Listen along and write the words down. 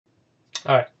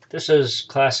All right, this is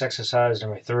class exercise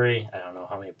number 3. I don't know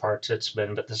how many parts it's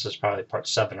been, but this is probably part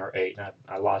 7 or 8, and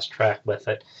I lost track with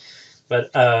it.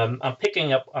 But I'm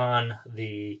picking up on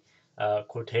the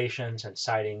quotations and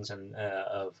citings and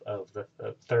of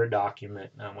the third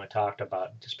document we talked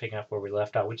about, just picking up where we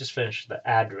left off. We just finished the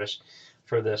address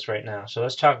for this right now. So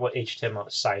let's talk about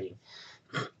HTML citing,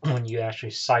 when you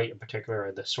actually cite a particular,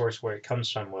 or the source where it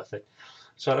comes from with it.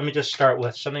 So let me just start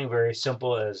with something very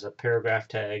simple as a paragraph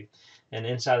tag. And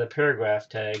inside the paragraph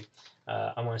tag,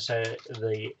 I'm going to say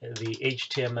the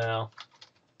HTML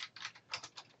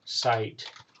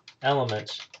cite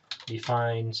elements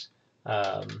defines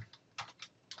the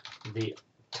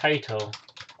title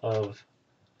of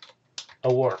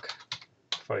a work,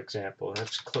 for example.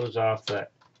 Let's close off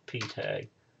that p tag.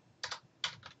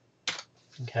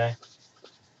 Okay,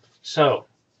 so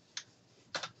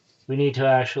we need to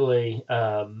actually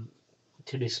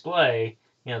to display,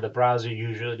 the browser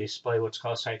usually display what's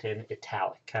called cited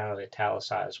italic, kind of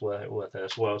italicized with it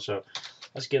as well. So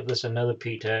let's give this another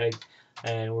p tag,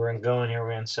 and we're going to go in here,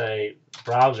 we're going to say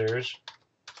browsers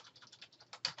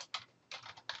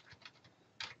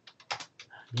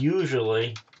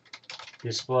usually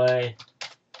display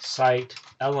cite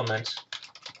elements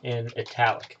in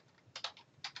italic.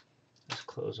 Let's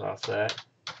close off that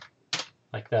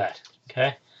like that.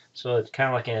 Okay, so it's kind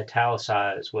of like an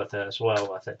italicized with it as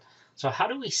well with it. So how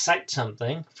do we cite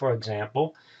something? For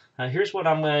example, here's what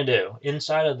I'm going to do.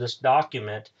 Inside of this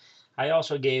document, I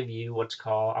also gave you what's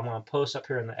called, I'm going to post up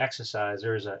here in the exercise,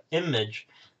 there's an image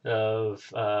of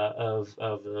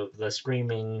the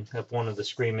screaming, of one of the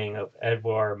screaming of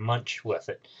Edvard Munch with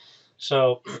it.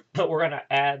 So we're going to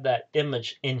add that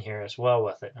image in here as well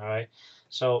with it. All right,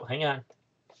 so hang on,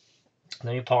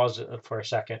 let me pause it for a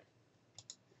second.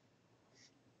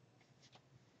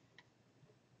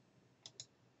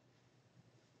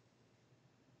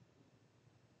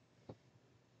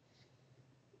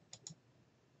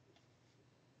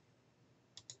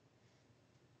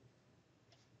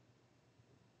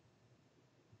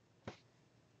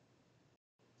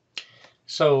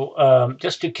 So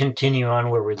just to continue on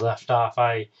where we left off,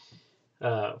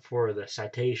 for the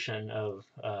citation of,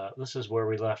 this is where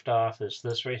we left off, is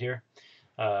this right here.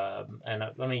 And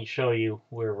let me show you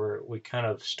where we kind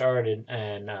of started,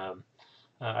 and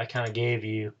I kind of gave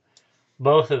you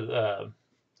both of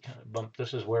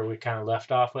this is where we kind of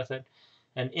left off with it.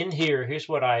 And in here, here's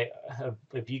what I have.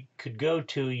 If you could go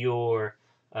to your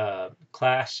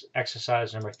class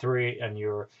exercise number 3 and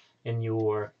in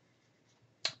your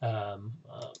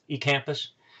eCampus,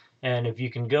 and if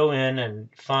you can go in and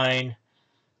find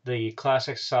the class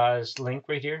exercise link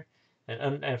right here,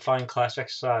 and find class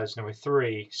exercise number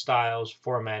 3, styles,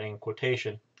 formatting,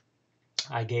 quotation,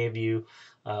 I gave you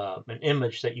an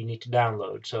image that you need to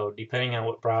download. So depending on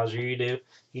what browser you do,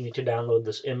 you need to download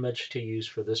this image to use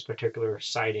for this particular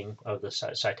citing of the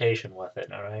citation with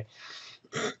it. All right.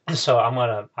 So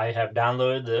I have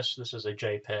downloaded this. This is a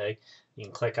JPEG. You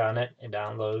can click on it, it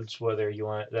downloads whether you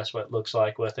want it. That's what it looks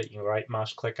like with it. You can right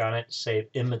mouse click on it, save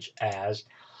image as,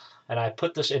 and I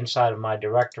put this inside of my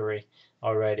directory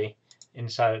already.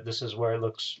 Inside, this is where it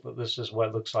looks. This is what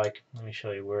it looks like. Let me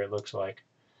show you where it looks like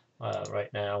right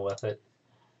now with it.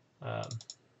 Um,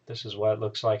 this is what it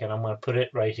looks like, and I'm going to put it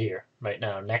right here, right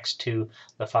now, next to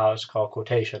the file it's called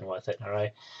quotation with it. All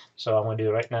right, so I'm going to do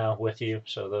it right now with you.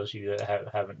 So those of you that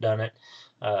haven't done it,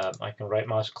 I can right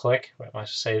mouse click, right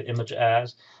mouse save image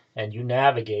as, and you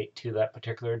navigate to that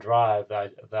particular drive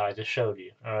that I just showed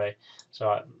you. All right,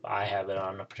 so I have it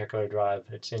on a particular drive.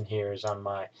 It's in here, is on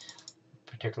my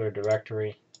particular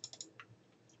directory.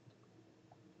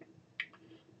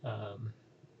 Um,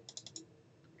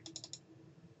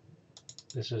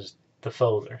 this is the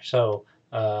folder. So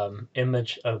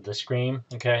image of the screen.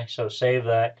 Okay, so save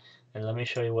that, and let me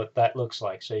show you what that looks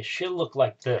like. So it should look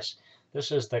like this.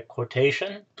 This is the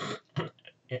quotation,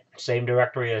 same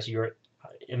directory as your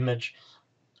image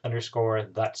underscore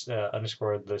that's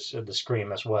underscore this the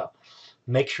screen as well.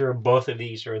 Make sure both of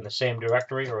these are in the same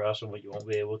directory, or else you won't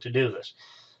be able to do this.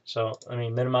 So let me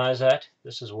minimize that.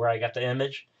 This is where I got the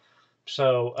image.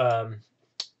 So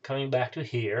coming back to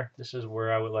here, this is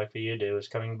where I would like for you to do, is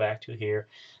coming back to here,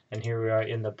 and here we are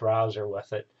in the browser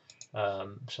with it.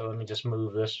 So let me just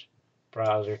move this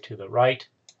browser to the right.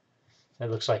 It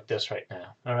looks like this right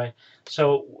now. All right,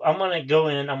 so I'm going to go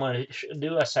in, I'm going to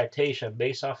do a citation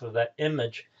based off of that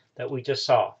image that we just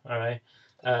saw. All right,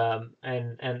 and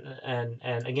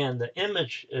again, the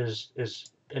image is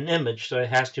an image, so it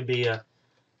has to be a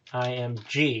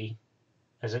img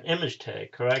as an image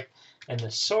tag, correct? And the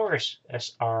source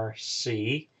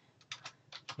src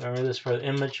Remember this for the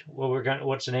image.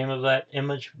 What's the name of that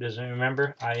image? Doesn't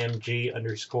remember? img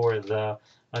underscore the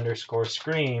underscore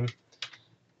scream,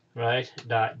 right?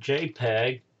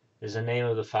 .jpeg is the name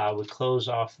of the file. We close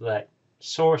off that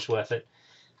source with it.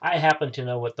 I happen to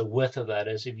know what the width of that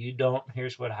is. If you don't,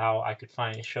 here's how I could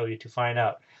show you to find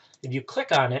out. If you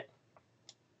click on it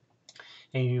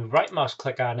and you right mouse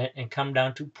click on it and come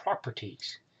down to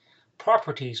properties.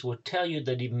 Properties will tell you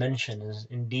the dimensions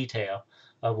in detail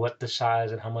of what the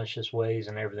size and how much this weighs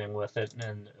and everything with it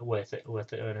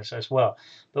as well.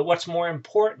 But what's more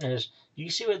important is, you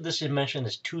see what this dimension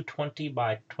is? 220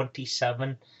 by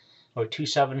 27 or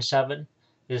 277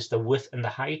 is the width and the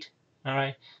height. All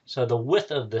right, so the width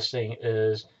of this thing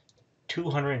is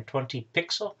 220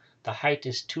 pixel. The height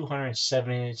is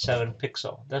 277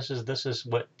 pixel. This is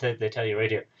what they tell you right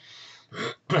here.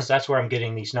 That's where I'm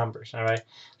getting these numbers. All right,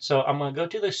 so I'm going to go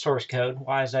to the source code.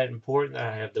 Why is that important?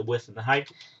 I have the width and the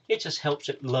height. It just helps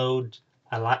it load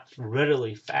a lot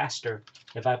readily faster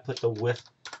if I put the width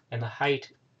and the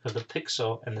height of the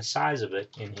pixel and the size of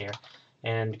it in here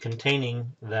and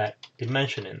containing that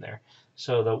dimension in there.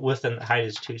 So the width and the height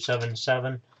is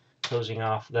 277, closing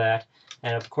off that.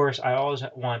 And of course, I always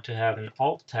want to have an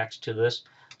alt text to this,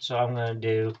 so I'm going to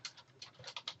do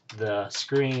the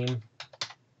screen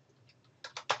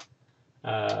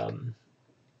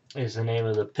is the name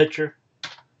of the picture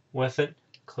with it.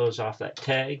 Close off that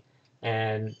tag,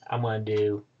 and I'm going to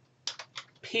do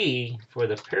P for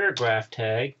the paragraph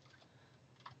tag.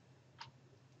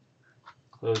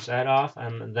 Close that off,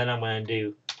 and then I'm going to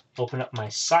do open up my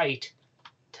site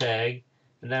tag,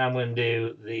 and then I'm going to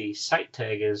do the site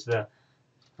tag is the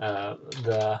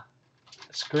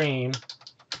screen.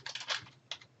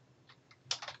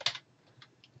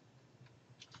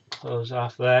 Close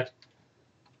off that.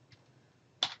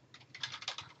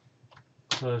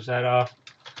 Close that off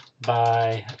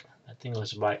by, I think it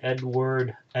was by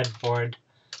Edward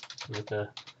with a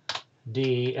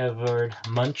D, Edward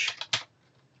Munch.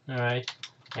 All right,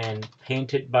 and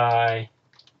painted by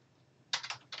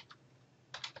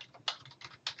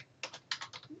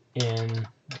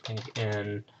I think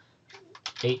in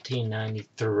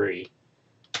 1893,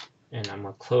 and I'm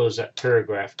gonna close that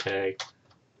paragraph tag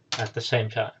at the same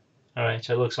time. All right,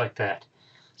 so it looks like that.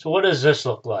 So what does this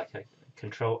look like?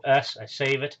 Control S, I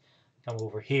save it, come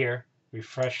over here,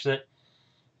 refresh it,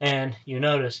 and you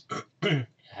notice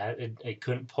it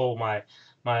couldn't pull my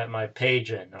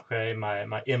page in, okay,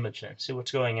 my image in. See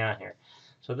what's going on here.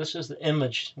 So this is the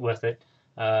image with it.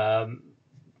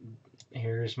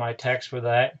 Here's my text for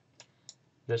that.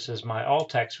 This is my alt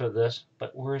text for this,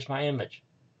 but where's my image?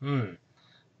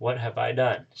 What have I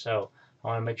done? So I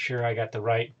want to make sure I got the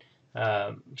right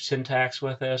syntax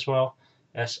with it as well.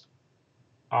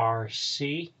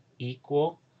 src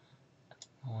equal,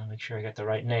 I want to make sure I got the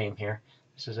right name here.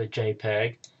 This is a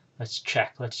JPEG. Let's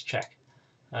check.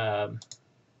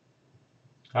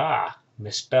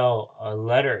 Misspell a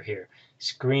letter here.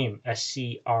 Scream,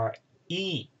 S-C-R-E-A.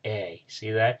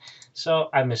 See that? So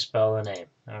I misspell a name.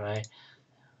 All right.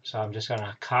 So I'm just going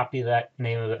to copy that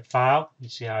name of that file. You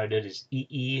see how I did is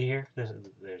EE here?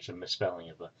 There's a misspelling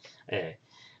of a A.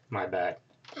 My bad.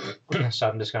 So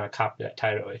I'm just going to copy that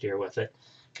title right here with it.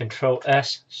 Control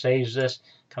S saves this.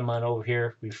 Come on over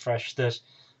here, refresh this.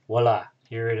 Voila,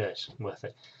 here it is with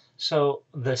it. So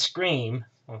the scream,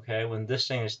 okay, when this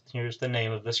thing is, here's the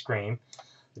name of the scream.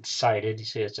 It's cited. You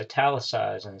see it's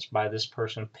italicized, and it's by this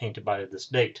person, painted by this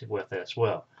date with it as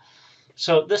well.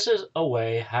 So this is a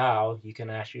way how you can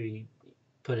actually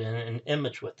put in an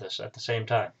image with this at the same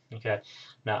time. Okay.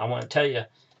 Now I want to tell you,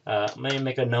 let me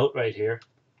make a note right here.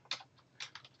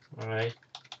 All right.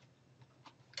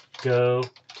 Go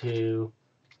to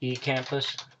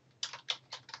eCampus.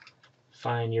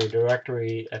 Find your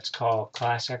directory that's called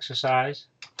class exercise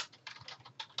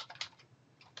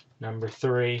number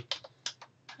 3,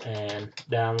 and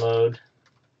download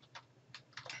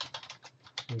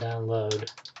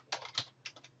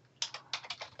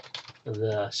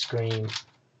the screen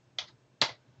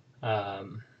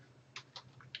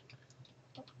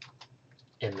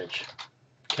image.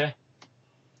 Okay,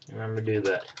 remember to do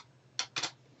that.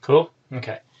 Cool.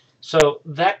 Okay, so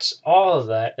that's all of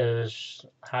that is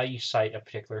how you cite a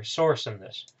particular source in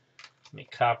this. Let me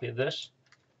copy this,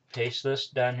 paste this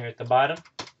down here at the bottom.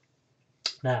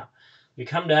 Now we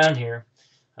come down here.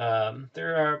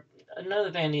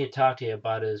 Another thing I need to talk to you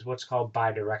about is what's called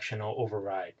bidirectional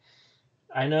override.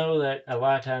 I know that a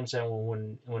lot of times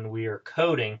when we are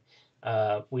coding,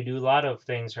 we do a lot of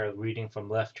things are reading from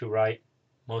left to right.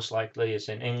 Most likely it's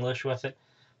in English with it,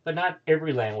 but not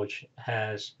every language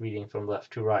has reading from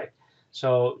left to right.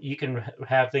 So you can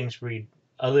have things read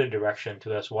other direction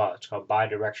to as well. It's called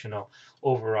bidirectional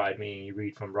override, meaning you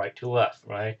read from right to left,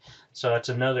 right? So that's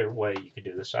another way you could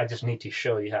do this. I just need to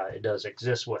show you how it does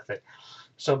exist with it.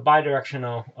 So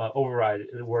bidirectional override,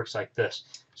 it works like this.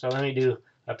 So let me do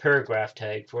a paragraph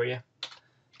tag for you.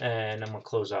 And I'm going to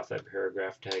close off that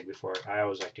paragraph tag before. I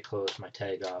always like to close my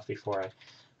tag off before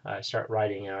I start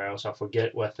writing, or else I'll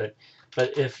forget with it.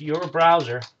 But if your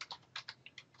browser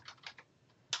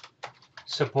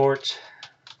supports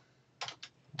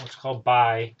what's called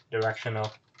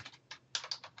bidirectional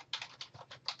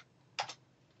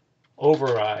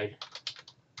override,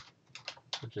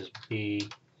 which is B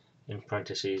in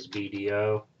parentheses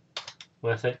BDO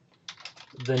with it,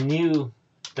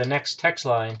 the next text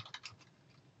line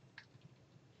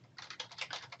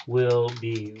will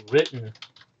be written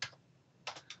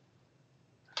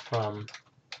from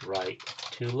right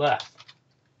to left.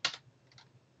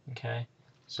 Okay,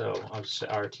 so I'll just say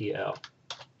RTL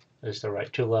is the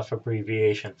right to left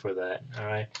abbreviation for that. All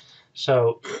right,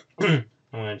 so I'm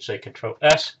going to say Control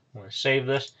S. I'm going to save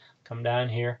this, come down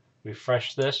here,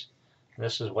 refresh this.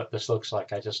 This is what this looks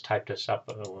like. I just typed this up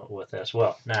with as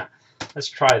well. Now let's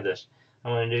try this.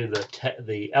 I'm going to do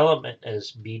the element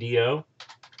as BDO,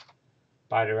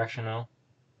 bidirectional.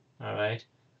 All right,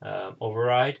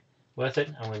 override with it.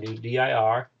 I'm going to do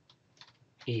dir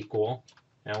equal.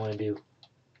 And I'm going to do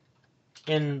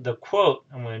in the quote.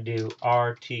 I'm going to do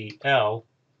RTL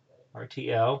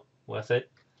with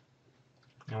it.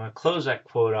 I'm going to close that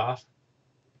quote off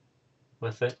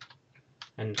with it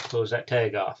and close that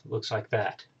tag off. It looks like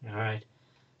that. All right.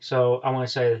 So I want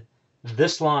to say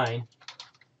this line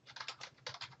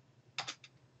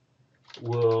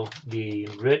will be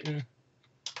written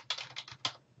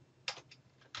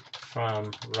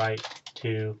from right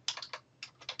to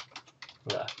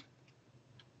left.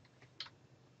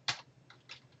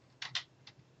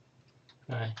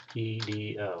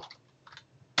 BDO.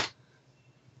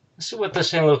 Let's see what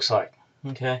this thing looks like.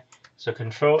 Okay, so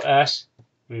Control S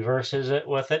reverses it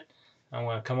with it. I'm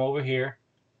going to come over here,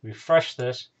 refresh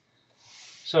this.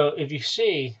 So if you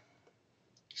see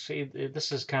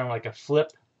this is kind of like a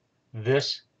flip.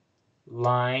 This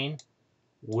line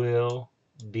will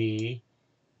be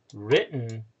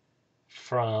written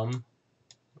from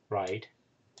right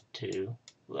to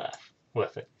left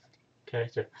with it. Okay,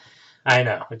 so I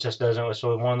know it just doesn't. It's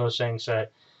one of those things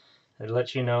that it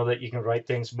lets you know that you can write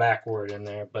things backward in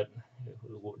there, but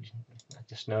I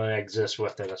just know it exists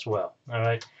with it as well. All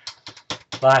right.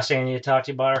 Last thing I need to talk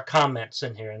to you about are comments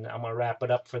in here, and I'm going to wrap it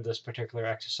up for this particular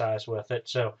exercise with it.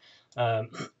 So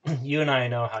you and I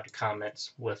know how to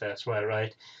comment with this,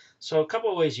 right? So a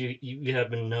couple of ways you have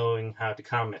been knowing how to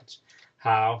comment.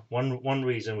 How? One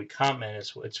reason we comment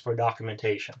is it's for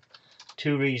documentation.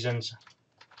 Two reasons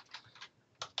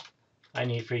I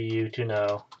need for you to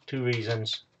know. Two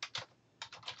reasons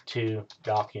to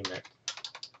document.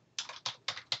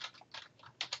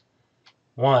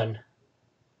 One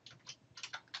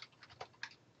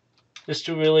is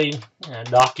to really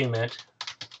document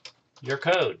your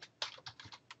code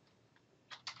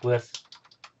with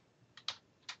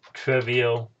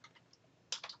trivial,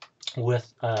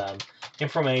 with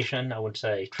information. I would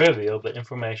say trivial, but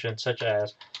information such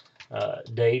as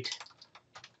date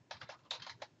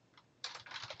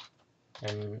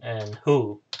and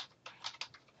who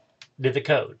did the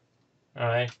code. All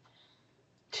right.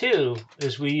 Two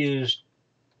is we use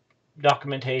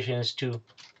documentations to,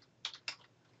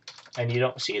 and you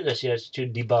don't see this yet, it's to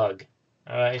debug.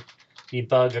 All right,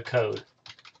 debug a code.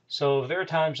 So there are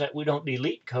times that we don't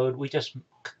delete code, we just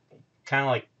kind of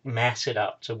like mask it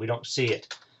out so we don't see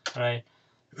it. All right.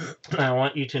 I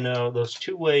want you to know those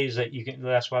two ways that you can.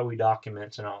 That's why we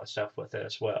document and all that stuff with it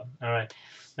as well. All right.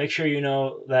 Make sure you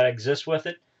know that exists with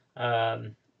it.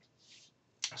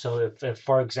 So if,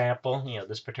 for example,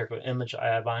 this particular image I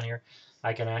have on here,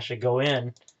 I can actually go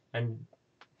in and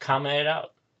comment it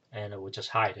out, and it will just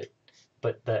hide it.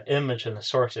 But the image and the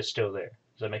source is still there.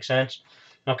 Does that make sense?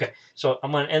 Okay, so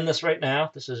I'm going to end this right now.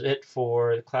 This is it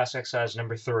for class exercise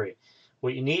number 3.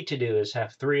 What you need to do is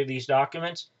have 3 of these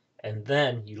documents, and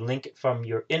then you link it from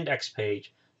your index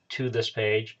page to this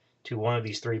page, to one of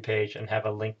these 3 pages, and have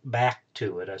a link back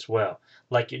to it as well,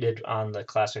 like you did on the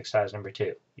class exercise number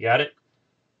 2. You got it?